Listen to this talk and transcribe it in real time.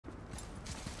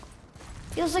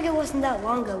Feels like it wasn't that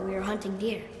long ago we were hunting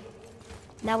deer.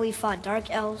 Now we fought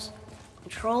dark elves,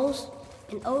 and trolls,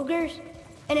 and ogres,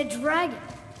 and a dragon.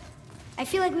 I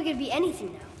feel like we could be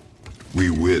anything now. We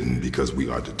win because we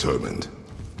are determined,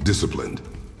 disciplined,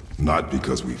 not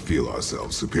because we feel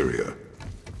ourselves superior.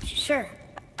 Sure,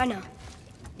 I know.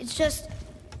 It's just,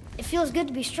 it feels good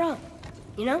to be strong,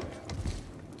 you know?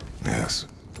 Yes,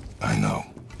 I know.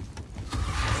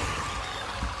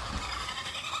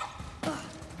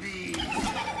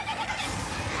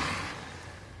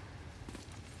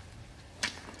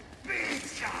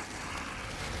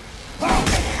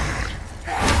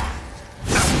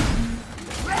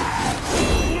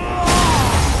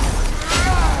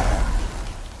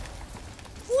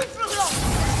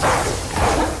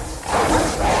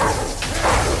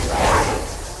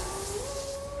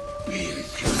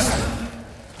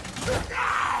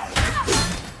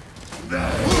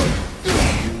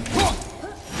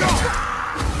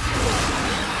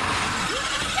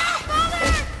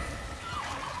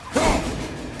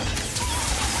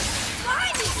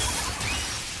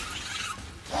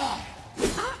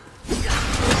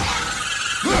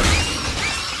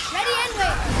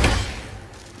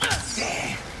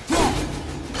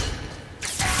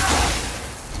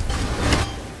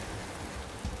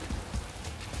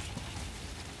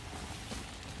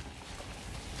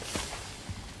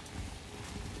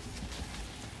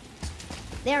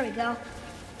 There we go.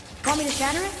 Want me to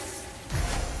shatter it?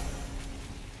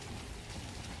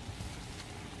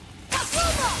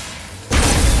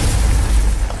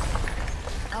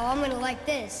 Oh, I'm gonna like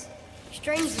this.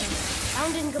 Strangely,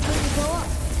 sound didn't completely blow up.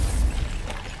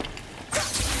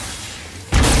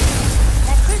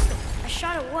 That crystal, I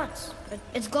shot it once, but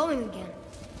it's glowing again.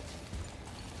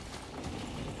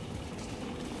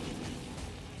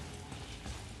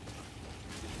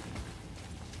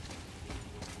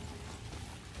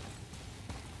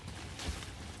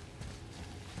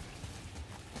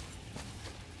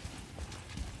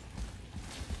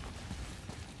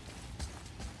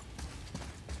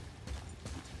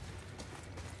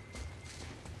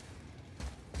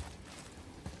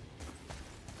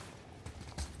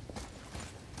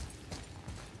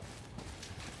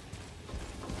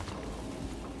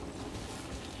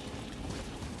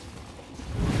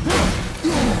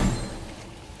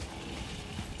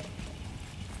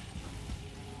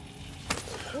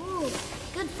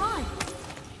 Good find.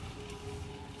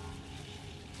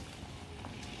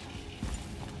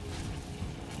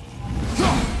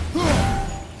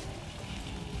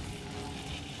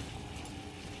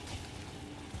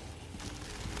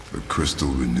 The crystal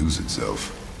renews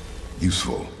itself.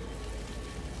 Useful.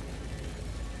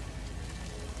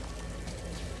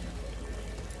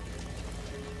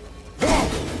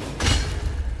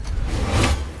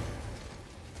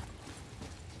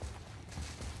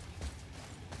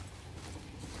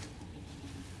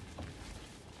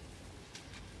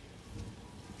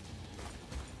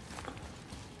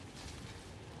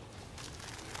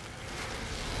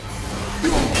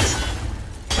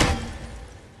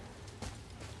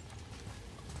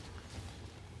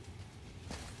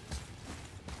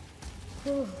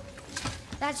 Ooh,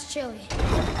 that's chilly.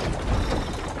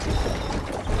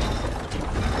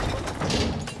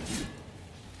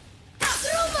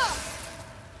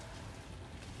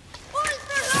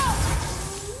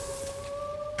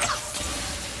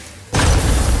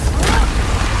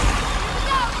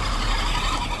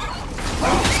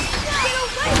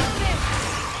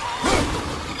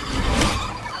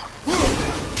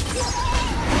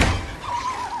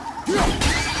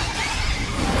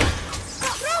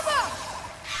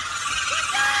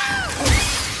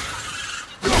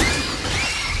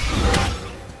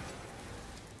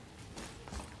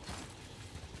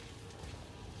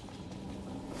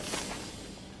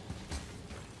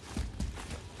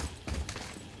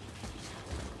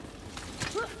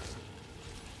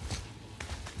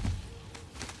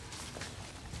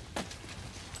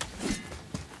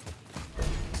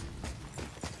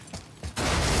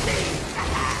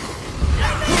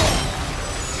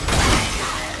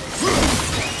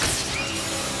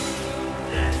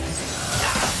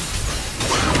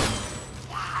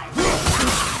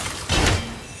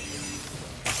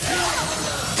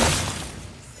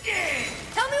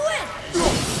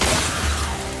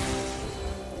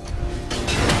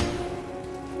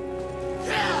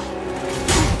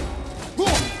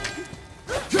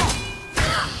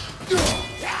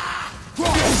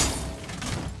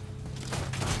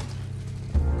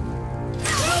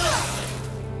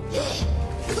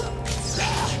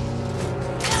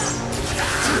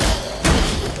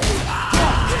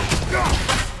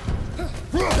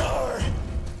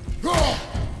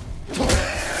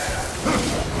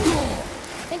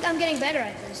 I'm getting better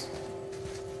at this.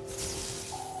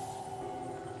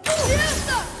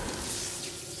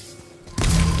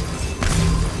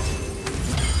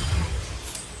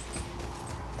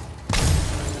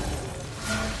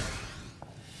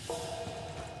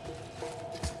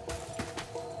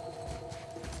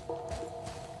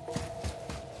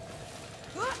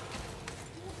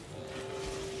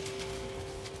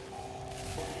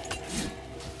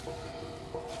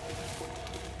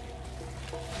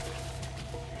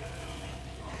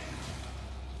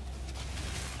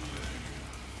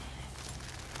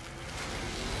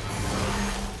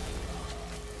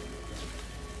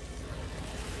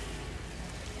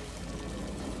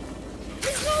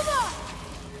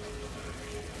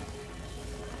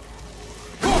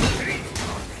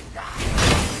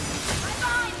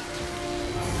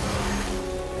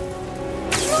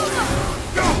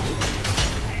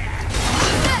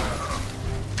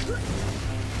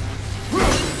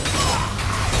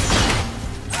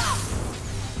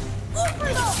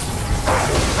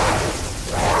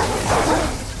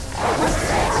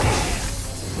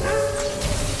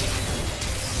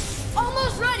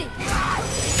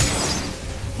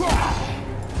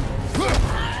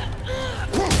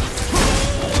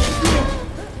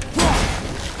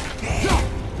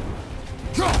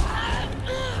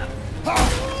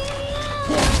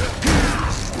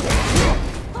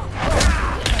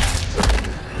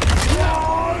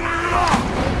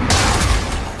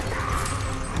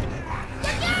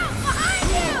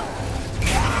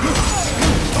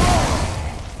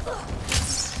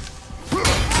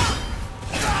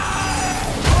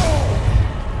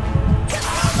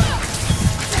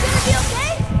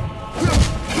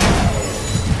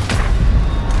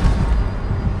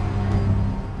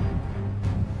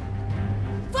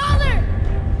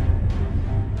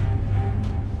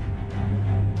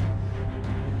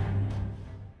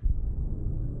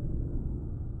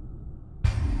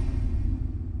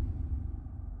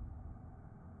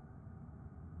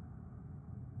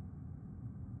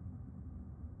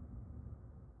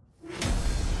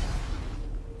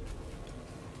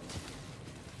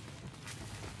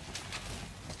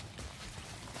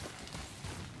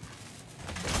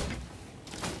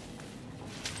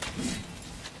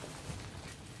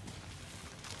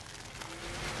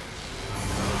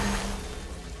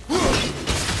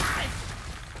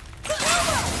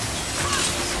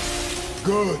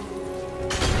 Good.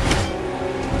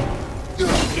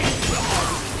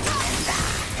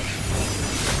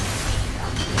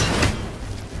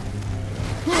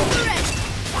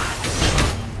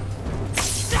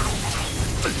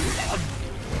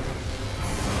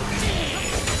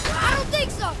 I don't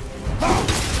think so.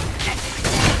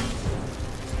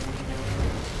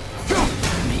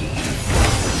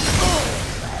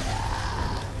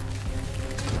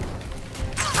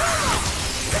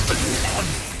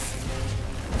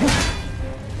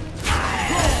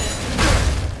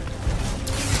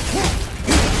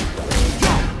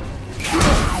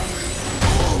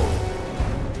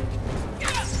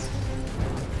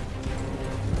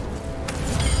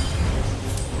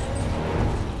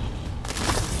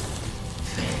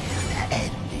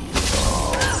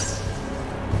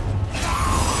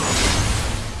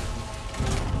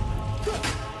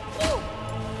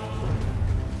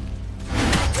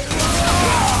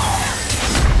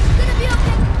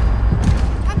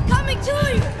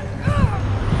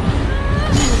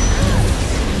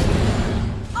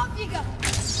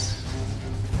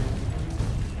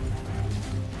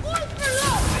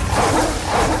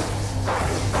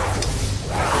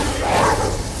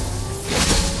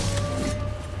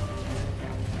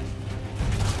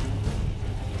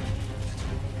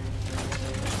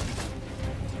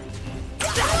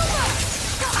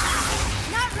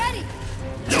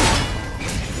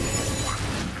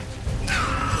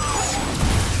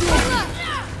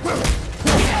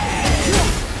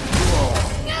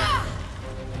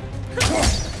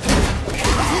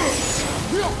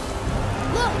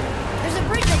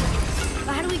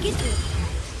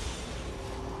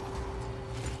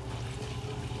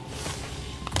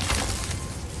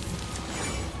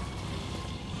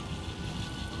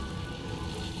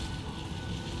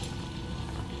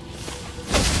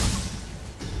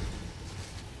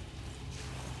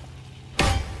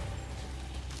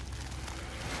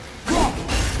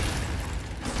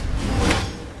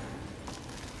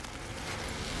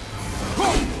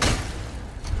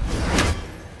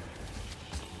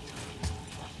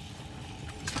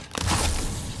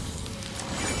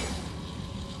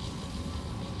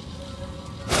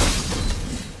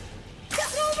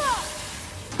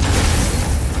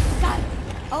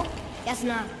 Guess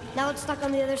not. Now it's stuck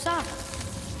on the other side.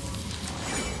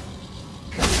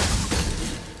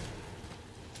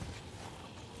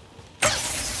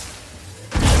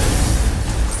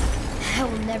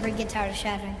 never get tired of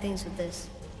shattering things with this.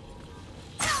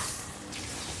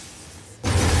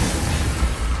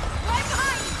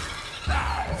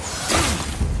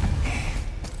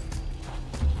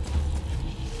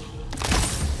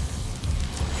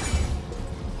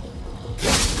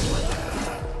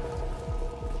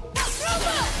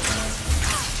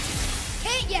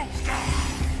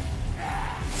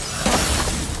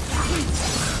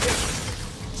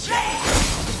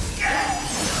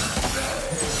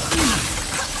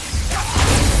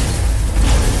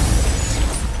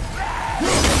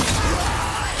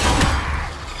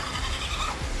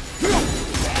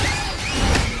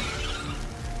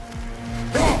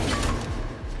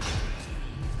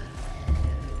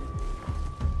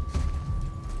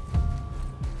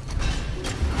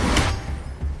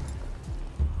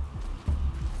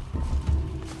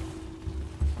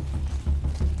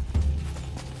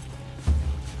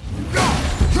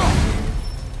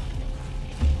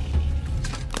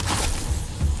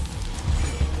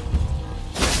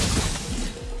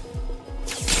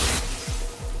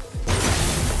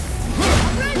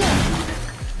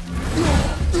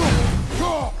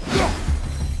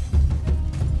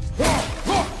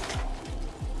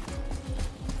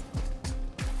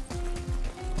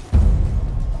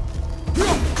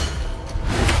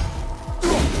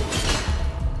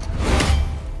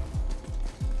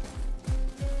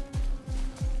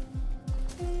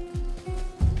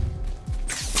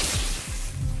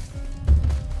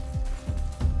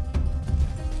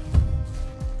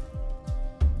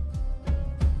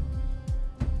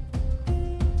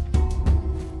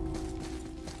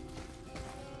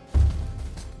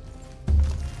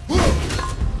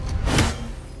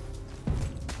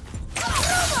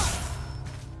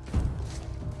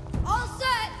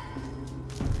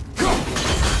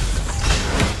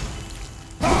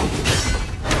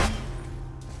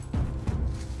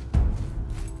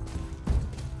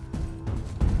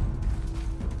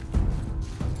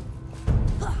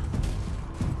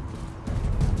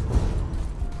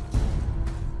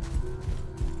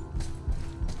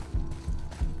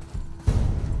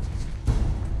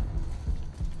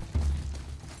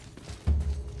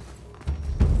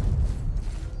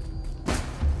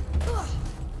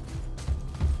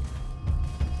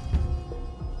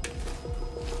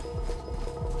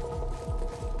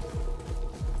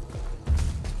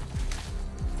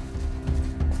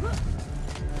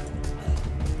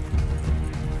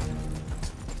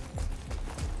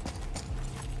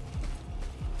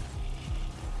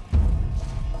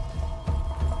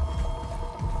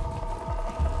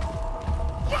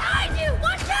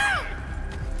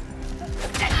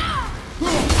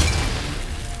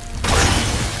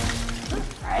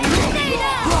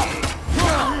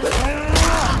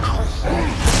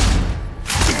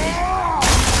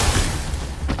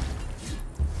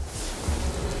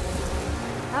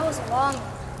 That was a long one.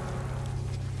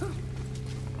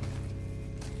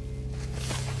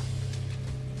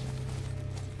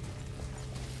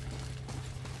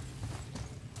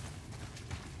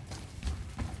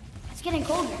 It's getting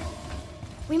colder.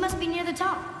 We must be near the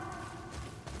top.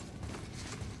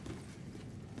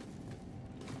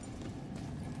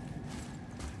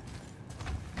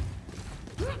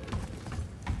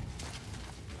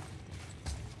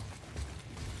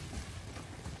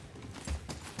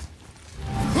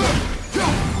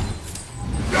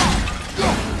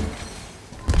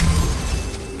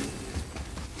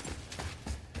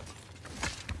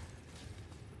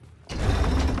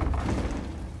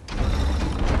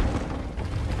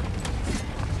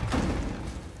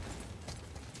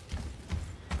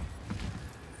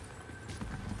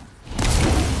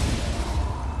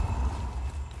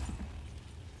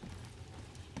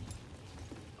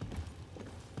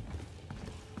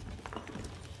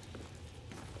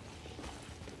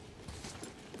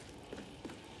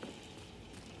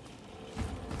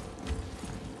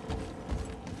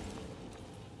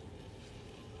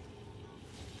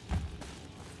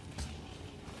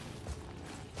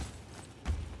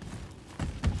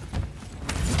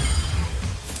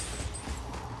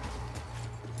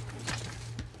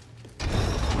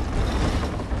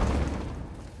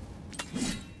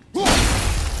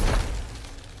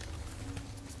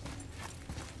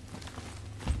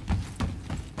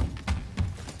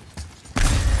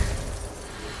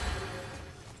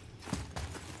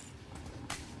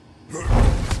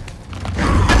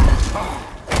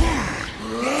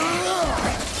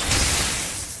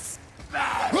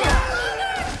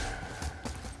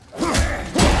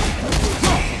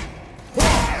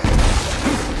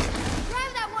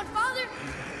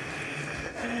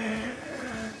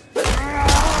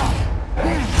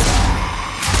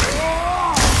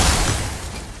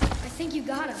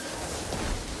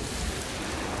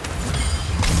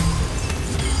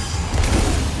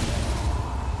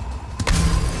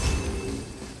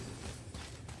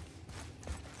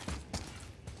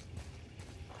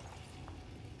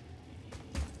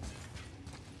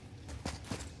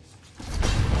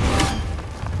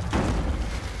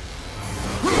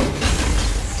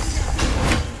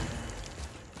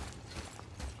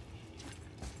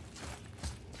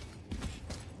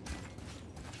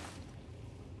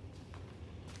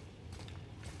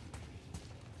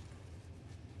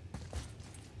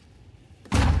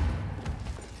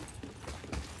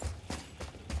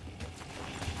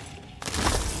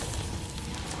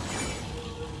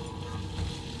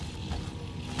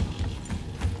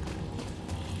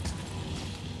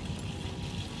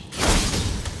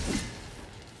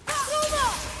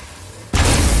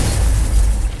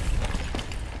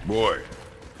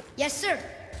 Yes, sir.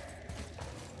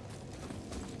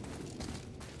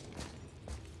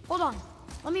 Hold on.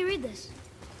 Let me read this.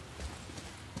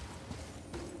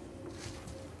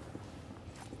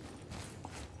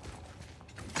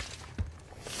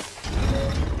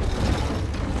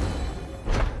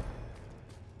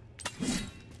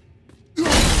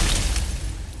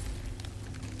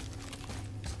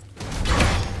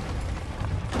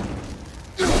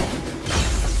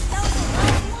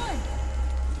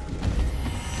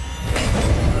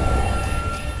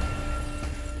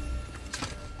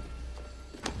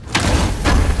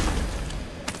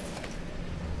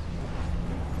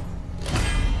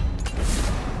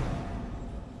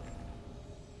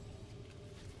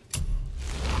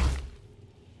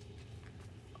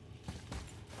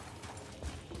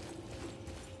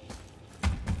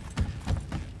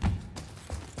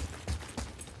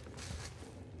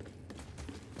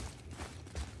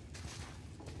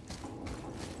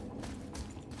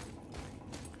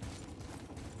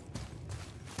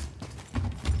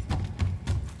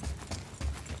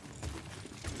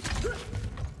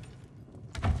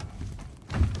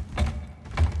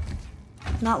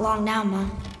 Not long now, Mom.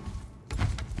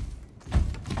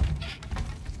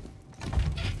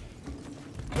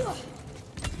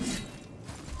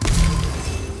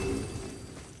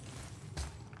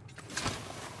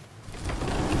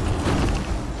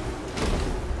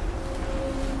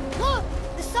 Look!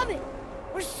 The summit!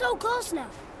 We're so close now!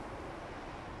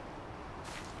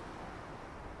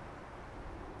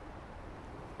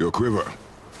 Your quiver.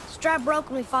 Strap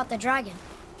broke when we fought the dragon.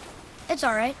 It's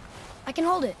alright. I can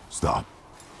hold it. Stop.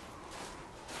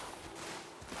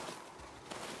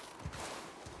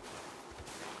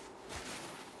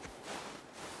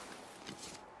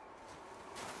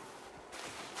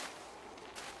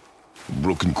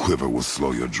 Broken quiver will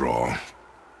slow your draw.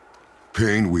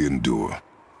 Pain we endure.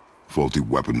 Faulty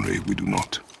weaponry we do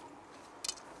not.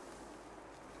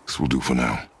 This will do for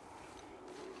now.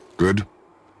 Good?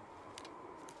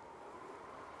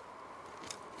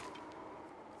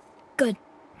 Good.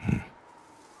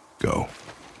 Go.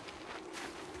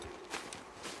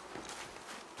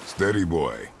 Steady,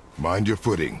 boy. Mind your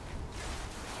footing.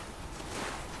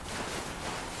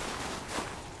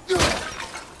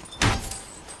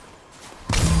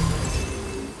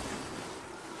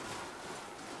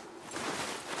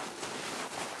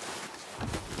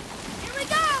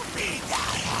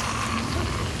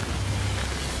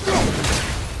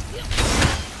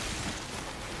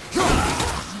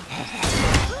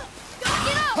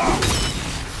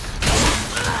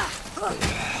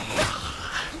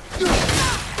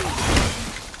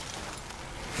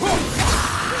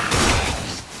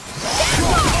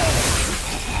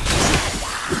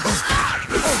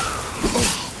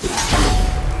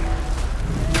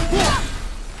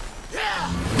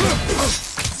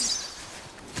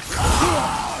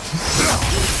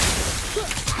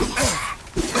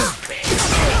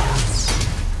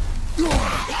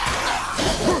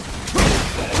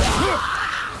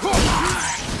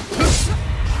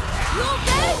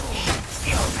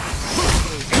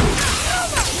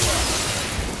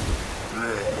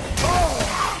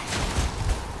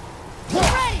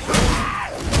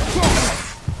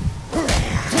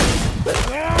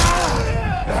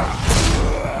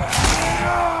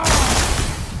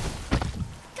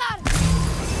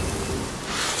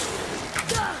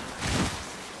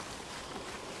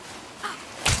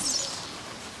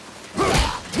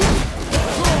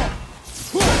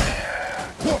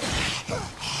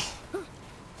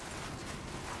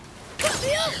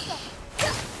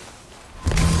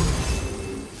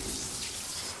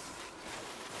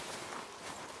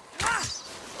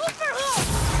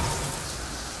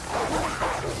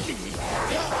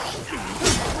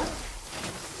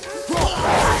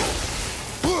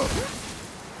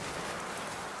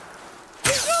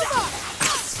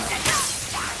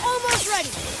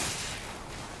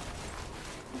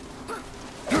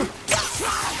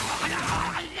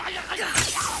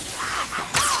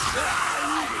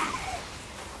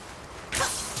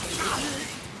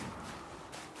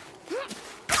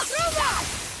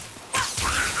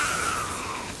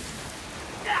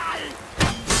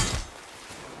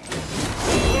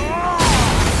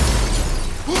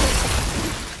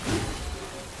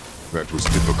 That was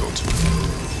difficult.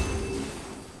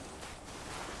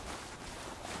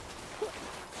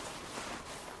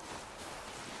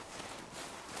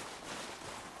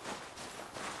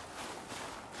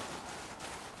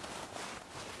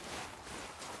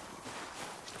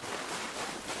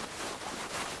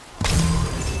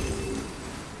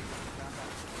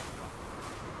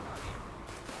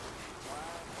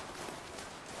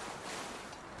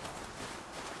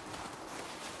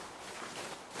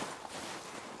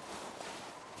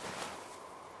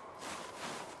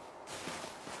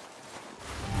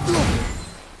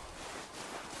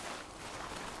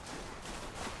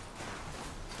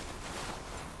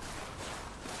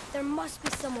 must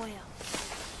be some way up.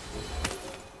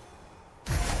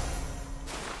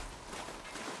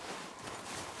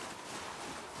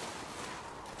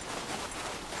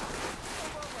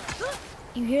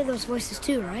 You hear those voices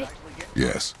too, right?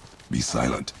 Yes. Be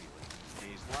silent.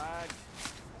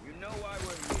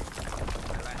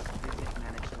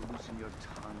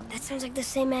 That sounds like the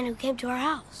same man who came to our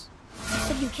house. You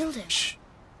said you killed him. Shh.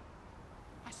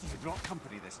 I see you brought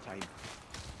company this time.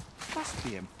 Must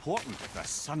be important if the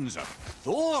sons of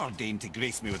Thor deign to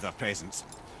grace me with their presence.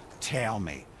 Tell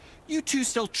me, you two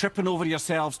still tripping over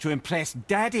yourselves to impress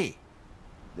Daddy?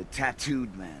 The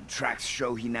tattooed man. Tracks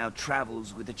show he now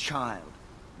travels with a child.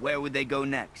 Where would they go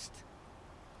next?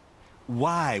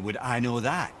 Why would I know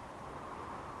that?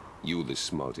 You're the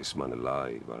smartest man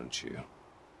alive, aren't you?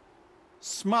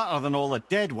 Smarter than all the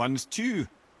dead ones, too.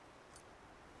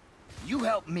 You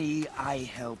help me, I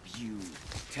help you.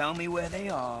 Tell me where they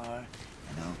are,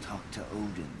 and I'll talk to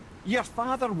Odin. Your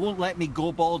father won't let me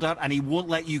go, Baldur, and he won't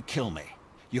let you kill me.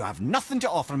 You have nothing to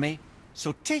offer me,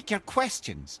 so take your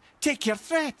questions, take your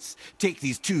threats, take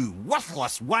these two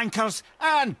worthless wankers,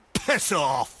 and piss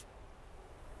off!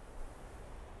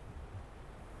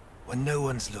 When no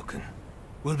one's looking,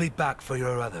 we'll be back for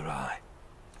your other eye.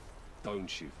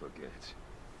 Don't you forget,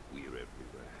 we're everywhere.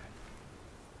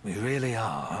 We really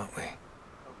are, aren't we?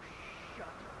 Oh, shut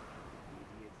up,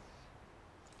 idiots.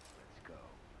 Let's go.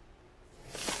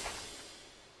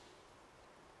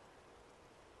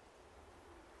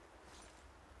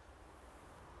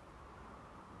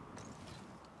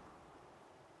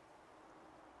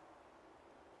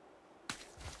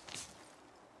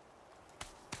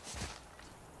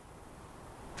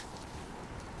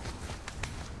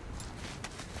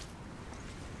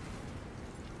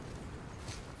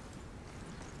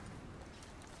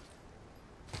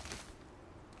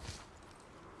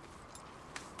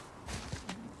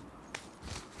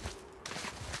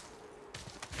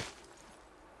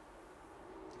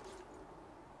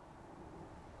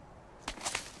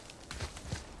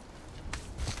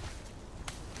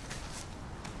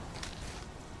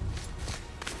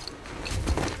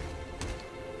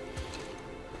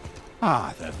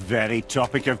 Ah, the very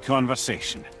topic of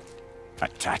conversation. A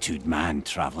tattooed man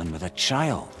traveling with a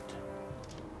child.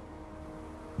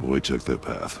 Boy, check their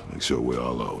path. Make sure we're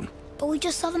all alone. But we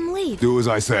just saw them leave. Do as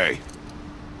I say.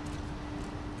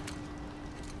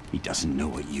 He doesn't know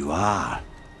what you are.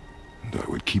 And I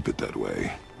would keep it that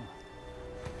way.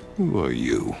 Who are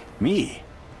you? Me?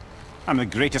 I'm the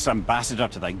greatest ambassador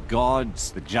to the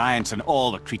gods, the giants, and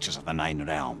all the creatures of the Nine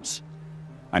Realms.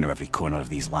 I know every corner of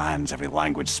these lands, every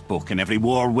language spoken, every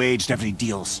war waged, every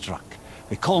deal struck.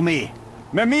 They call me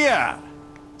Mimir,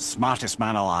 smartest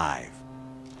man alive.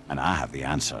 And I have the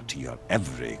answer to your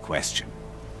every question.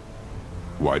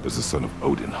 Why does the son of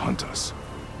Odin hunt us?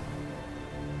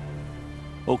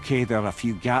 Okay, there are a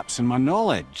few gaps in my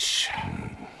knowledge.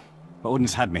 But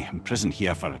Odin's had me imprisoned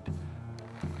here for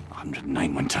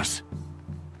 109 winters.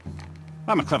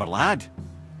 I'm a clever lad.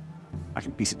 I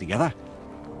can piece it together.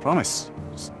 Promise.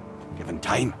 Just given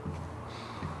time.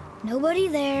 Nobody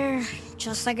there,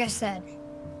 just like I said.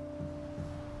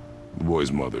 The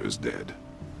boy's mother is dead.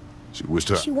 She wished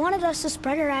her... She wanted us to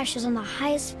spread her ashes on the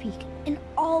highest peak in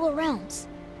all the realms.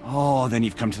 Oh, then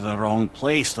you've come to the wrong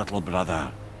place, little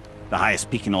brother. The highest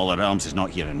peak in all the realms is not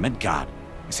here in Midgard.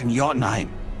 It's in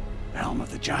Jotunheim, realm of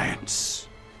the giants.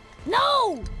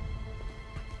 No!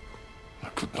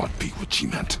 That could not be what she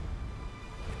meant.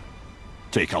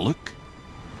 Take a look.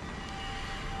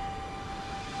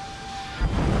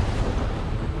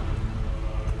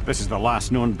 This is the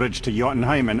last known bridge to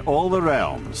Jotunheim in all the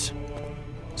realms.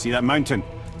 See that mountain?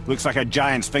 Looks like a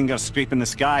giant's finger scraping the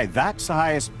sky. That's the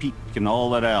highest peak in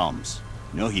all the realms.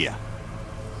 No here.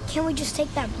 Can't we just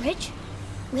take that bridge?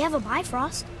 We have a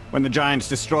Bifrost. When the giants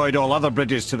destroyed all other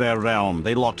bridges to their realm,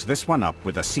 they locked this one up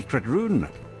with a secret rune.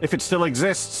 If it still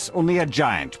exists, only a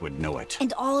giant would know it.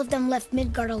 And all of them left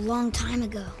Midgard a long time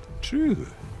ago. True.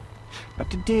 But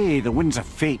today, the winds of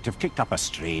fate have kicked up a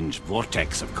strange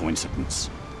vortex of coincidence.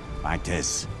 Fact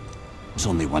is, there's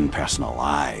only one person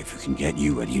alive who can get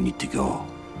you where you need to go.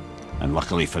 And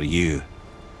luckily for you,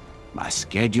 my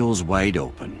schedule's wide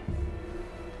open.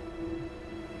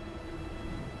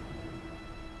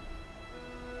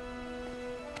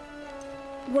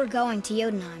 We're going to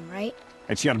Jotunheim, right?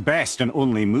 It's your best and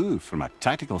only move from a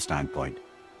tactical standpoint.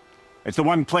 It's the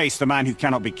one place the man who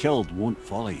cannot be killed won't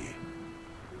follow you.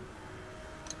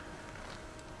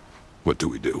 What do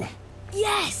we do?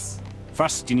 Yes!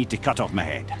 First, you need to cut off my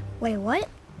head. Wait, what?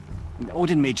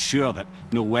 Odin made sure that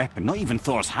no weapon, not even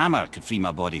Thor's hammer, could free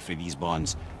my body from these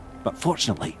bonds. But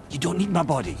fortunately, you don't need my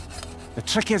body. The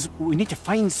trick is, we need to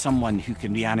find someone who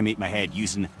can reanimate my head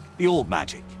using the old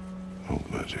magic. Old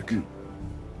magic.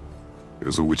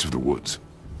 There's a witch of the woods.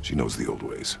 She knows the old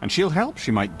ways. And she'll help.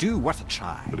 She might do. Worth a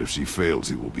try. But if she fails,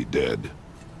 he will be dead.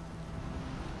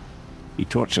 He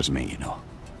tortures me, you know.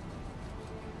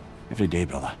 Every day,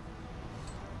 brother.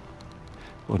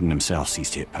 Odin himself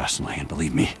sees to it personally, and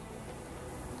believe me,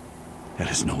 there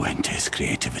is no end to his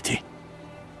creativity.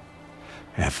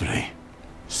 Every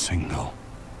single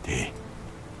day.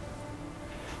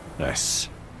 This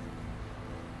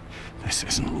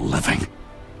isn't living.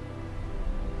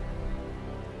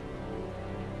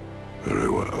 Very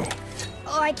well.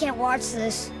 Oh, I can't watch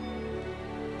this.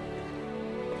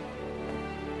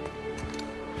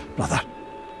 Brother,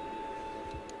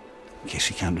 in case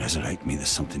you can't resurrect me, there's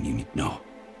something you need to know.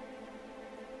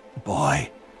 The boy,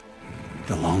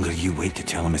 the longer you wait to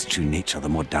tell him his true nature, the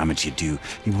more damage you do.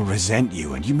 He will resent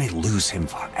you, and you may lose him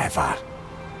forever.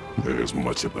 There's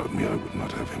much about me I would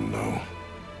not have him know.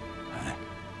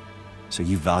 So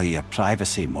you value your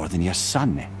privacy more than your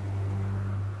son, eh?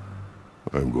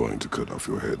 I'm going to cut off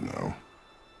your head now.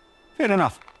 Fair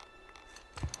enough.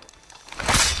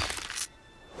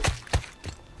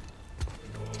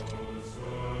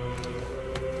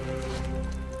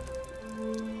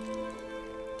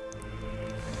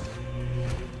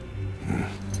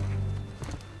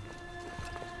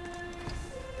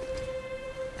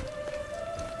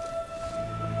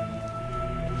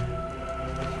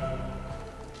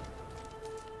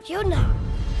 Yuna!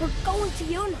 We're going to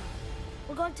Yuna!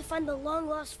 We're going to find the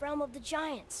long-lost realm of the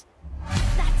giants.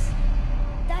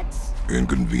 That's...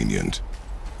 Inconvenient.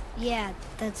 Yeah,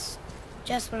 that's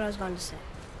just what I was going to say.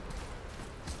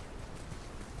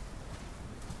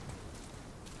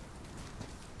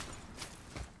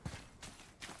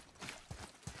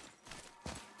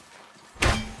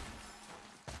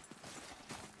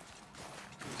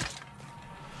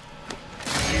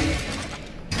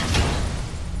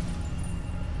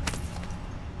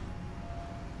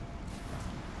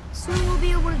 Soon we'll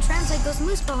be able to translate those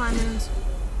Muspelheim moons.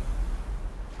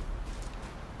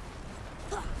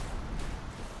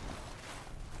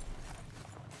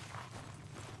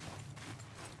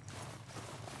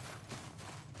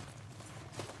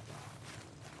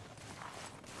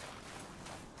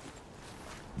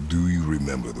 Do you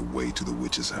remember the way to the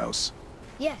witch's house?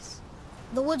 Yes.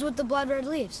 The woods with the blood-red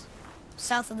leaves.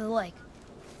 South of the lake.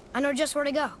 I know just where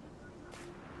to go.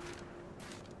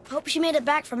 Hope she made it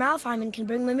back from Alfheim and can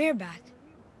bring Mimir back.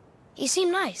 He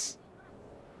seemed nice.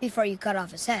 Before you cut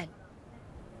off his head.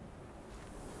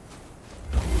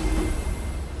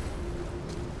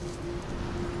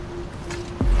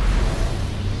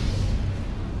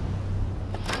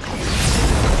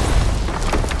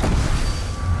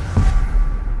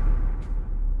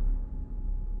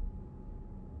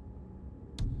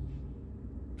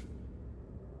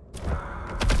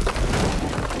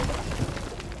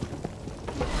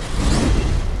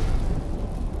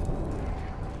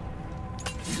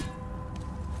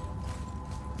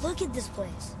 Look at this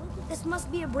place. This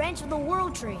must be a branch of the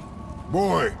World Tree.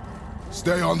 Boy,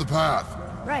 stay on the path.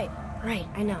 Right,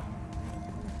 I know.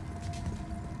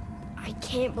 I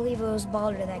can't believe it was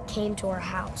Baldur that came to our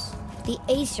house. The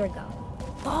Aesir god.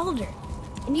 Baldur.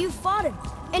 And you fought him.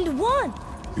 And won!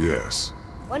 Yes.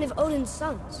 One of Odin's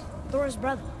sons. Thor's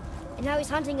brother. And now he's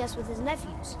hunting us with his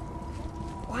nephews.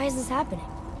 Why is this happening?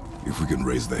 If we can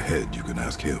raise the head, you can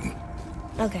ask him.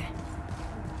 Okay.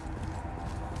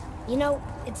 You know,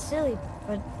 it's silly,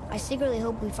 but I secretly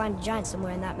hope we find a giant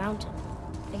somewhere in that mountain.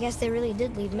 I guess they really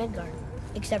did leave Midgard,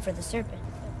 except for the serpent.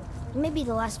 Maybe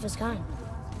the last of his kind.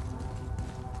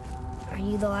 Are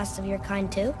you the last of your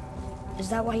kind too? Is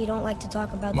that why you don't like to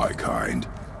talk about... My kind?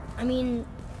 I mean,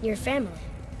 your family.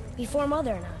 Before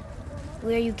Mother and I.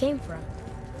 Where you came from.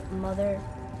 Mother,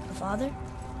 a father?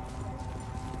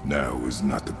 Now is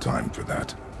not the time for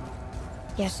that.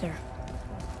 Yes, sir.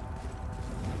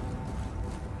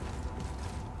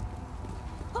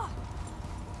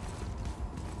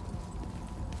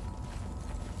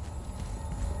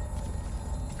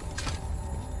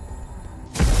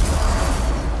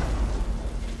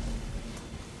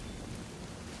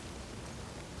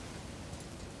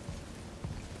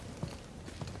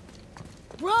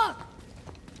 Rock!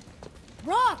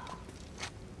 Rock!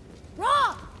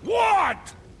 Rock!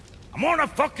 What? I'm on a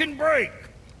fucking break.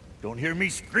 Don't hear me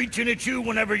screeching at you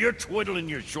whenever you're twiddling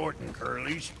your short and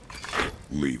curlies.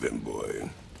 Leave him, boy.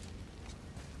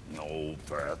 No,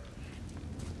 Pat.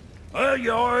 Well, you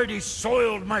already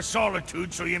soiled my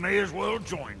solitude, so you may as well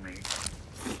join me.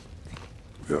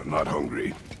 You're not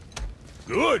hungry.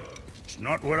 Good. It's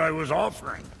not what I was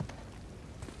offering.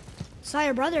 Saw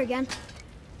your brother again.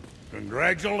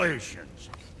 Congratulations.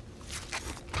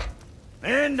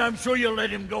 And I'm sure you'll let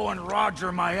him go and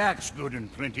roger my axe good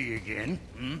and plenty again.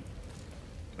 Hmm?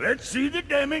 Let's see the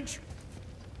damage.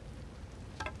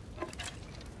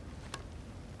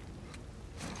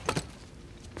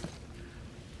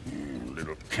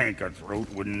 Little canker throat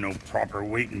wouldn't know proper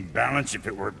weight and balance if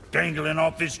it were dangling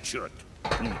off his chut.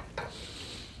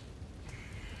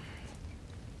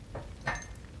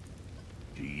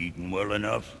 You eating well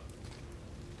enough?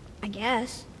 I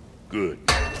guess. Good.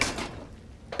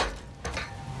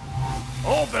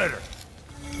 All better.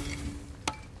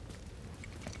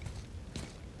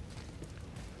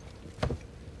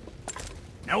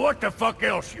 Now what the fuck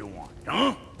else you want,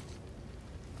 huh?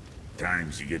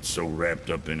 Times he gets so wrapped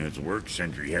up in his work,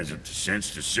 Sentry hasn't the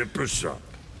sense to sip or sup.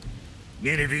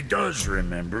 And if he does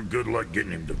remember, good luck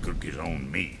getting him to cook his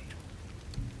own meat.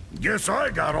 Guess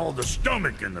I got all the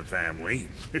stomach in the family.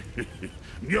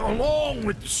 Along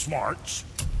with the smarts.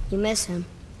 You miss him.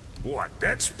 What,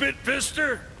 that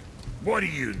spitfister? What do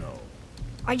you know?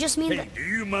 I just mean Hey, that... do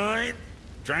you mind?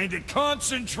 Trying to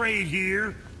concentrate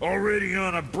here, already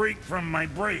on a break from my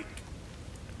break.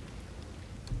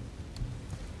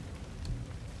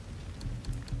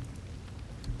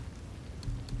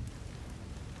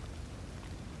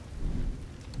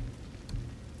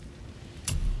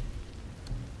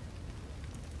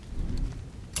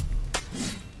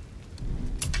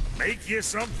 Make you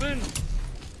something?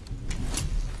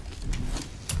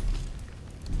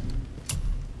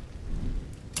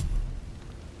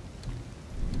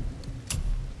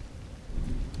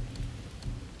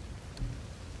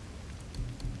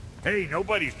 Hey,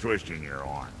 nobody's twisting your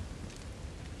arm.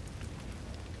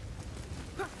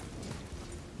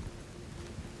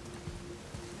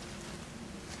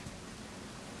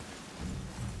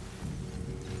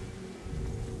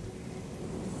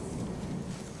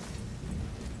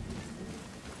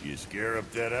 You scare up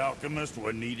that alchemist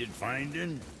what needed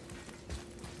finding?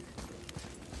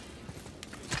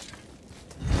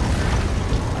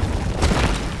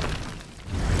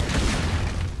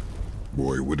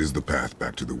 Boy, what is the path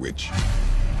back to the witch?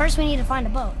 First we need to find a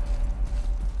boat.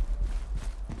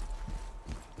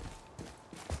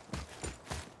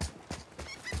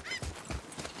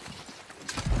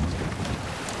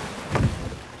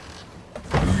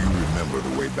 Do you remember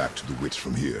the way back to the witch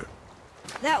from here?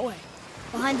 That way.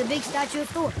 Behind the big statue of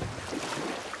Thor.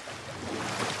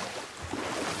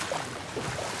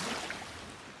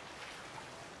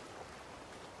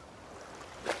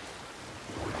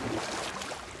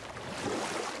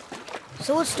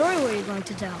 So what story were you going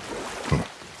to tell?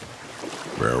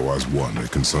 There was one that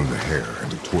concerned a hare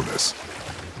and a tortoise.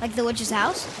 Like the witch's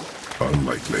house?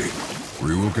 Unlikely.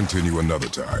 We will continue another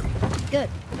time. Good.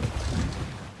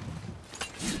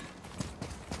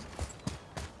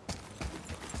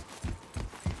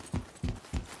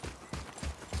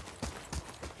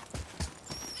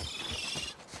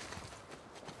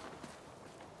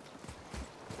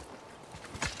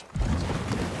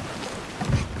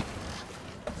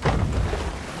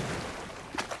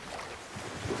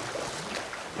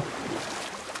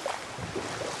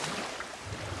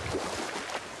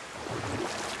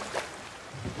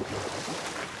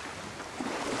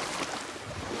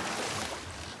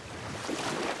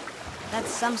 That's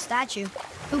some statue.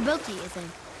 Who built it, you think?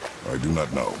 I do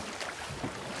not know.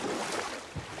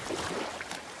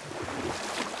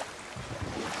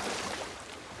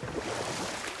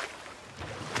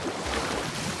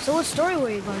 So what story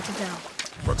were you going to tell?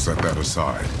 But set that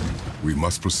aside. We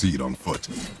must proceed on foot.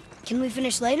 Can we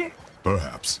finish later?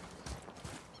 Perhaps.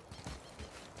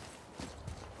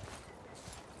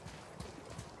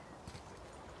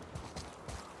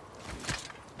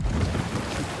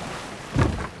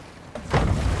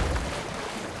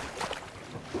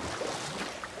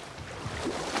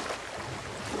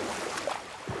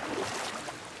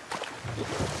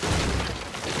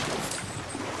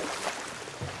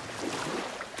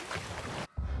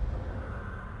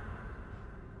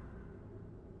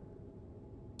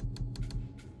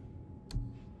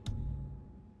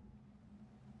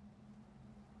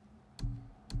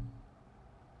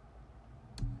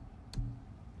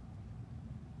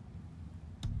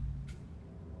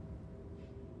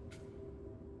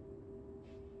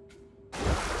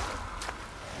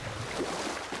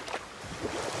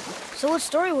 So what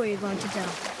story were you going to tell?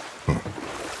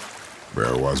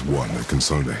 There was one that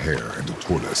concerned a hare and a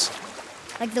tortoise.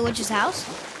 Like the witch's house?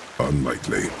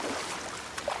 Unlikely.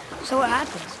 So what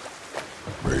happens?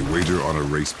 They wager on a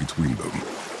race between them.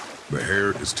 The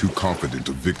hare is too confident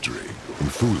of victory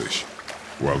and foolish,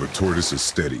 while the tortoise is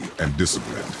steady and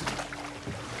disciplined.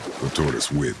 The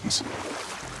tortoise wins.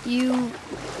 You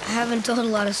haven't told a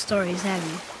lot of stories, have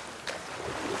you?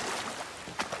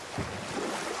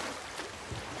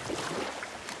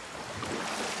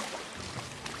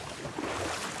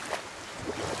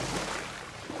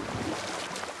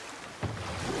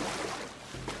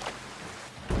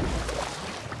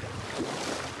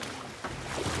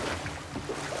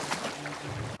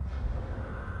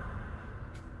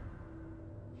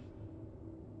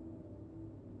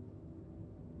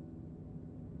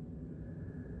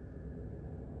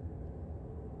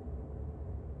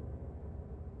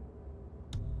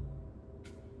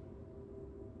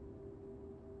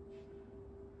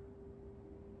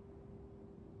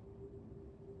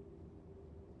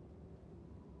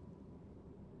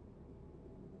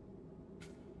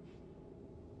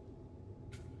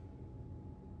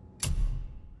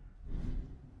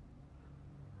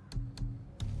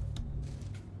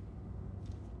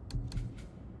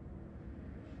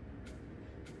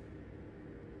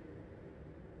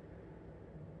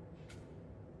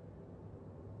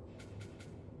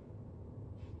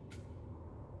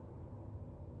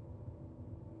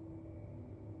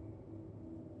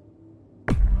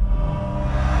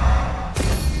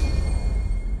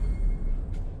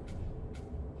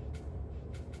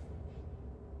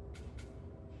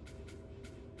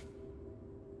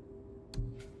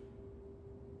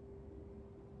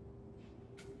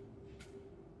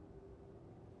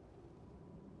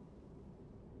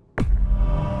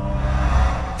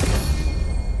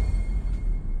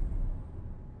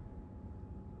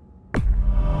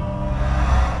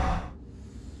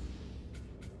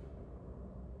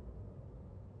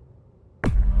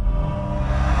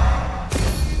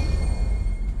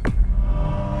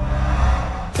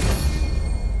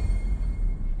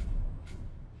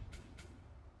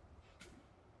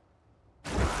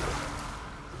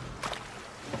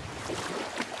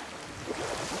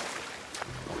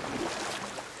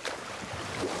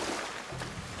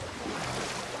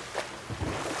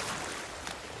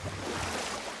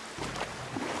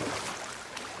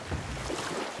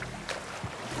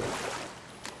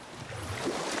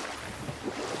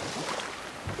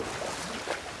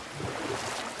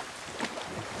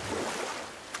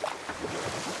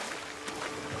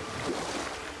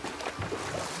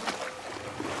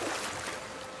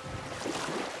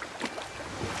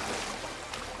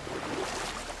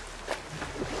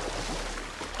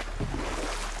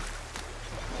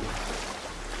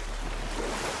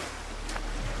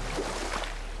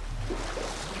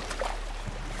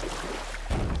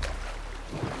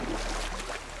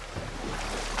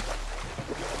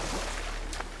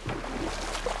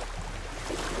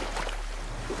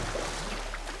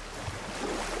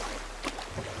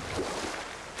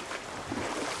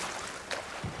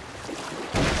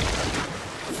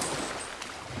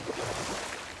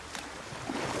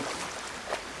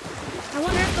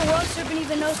 world serpent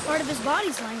even knows part of his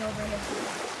body's lying over here.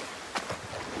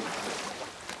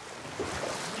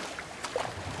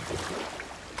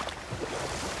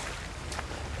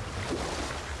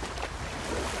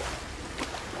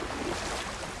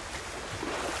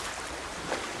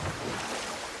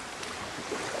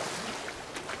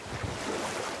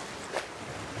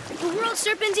 The world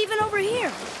serpent's even over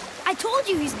here. I told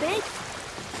you he's big.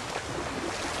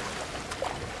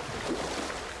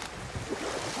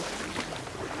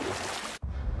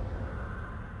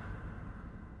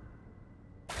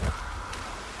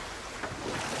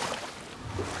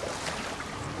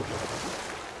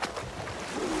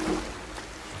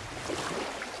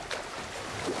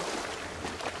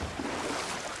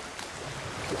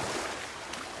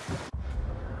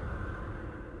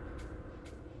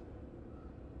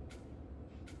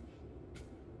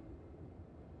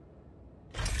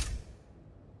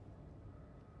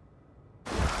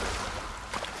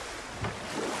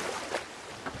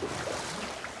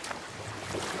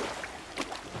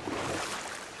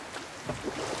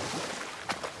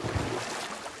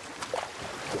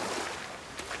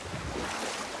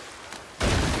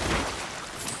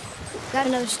 Got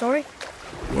another story?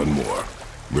 One more.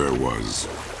 There was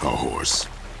a horse.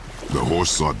 The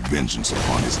horse sought vengeance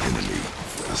upon his enemy,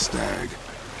 a stag.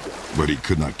 But he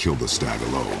could not kill the stag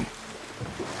alone.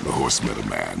 The horse met a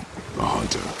man, a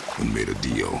hunter, and made a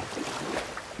deal.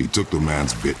 He took the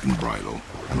man's bit and bridle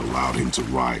and allowed him to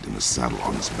ride in a saddle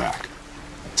on his back.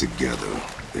 Together,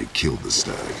 they killed the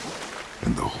stag,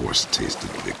 and the horse tasted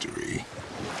victory.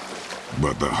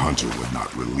 But the hunter would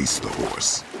not release the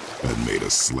horse and made a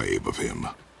slave of him.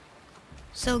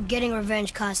 So getting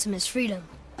revenge cost him his freedom.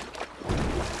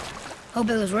 Hope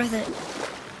it was worth it.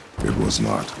 It was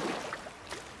not.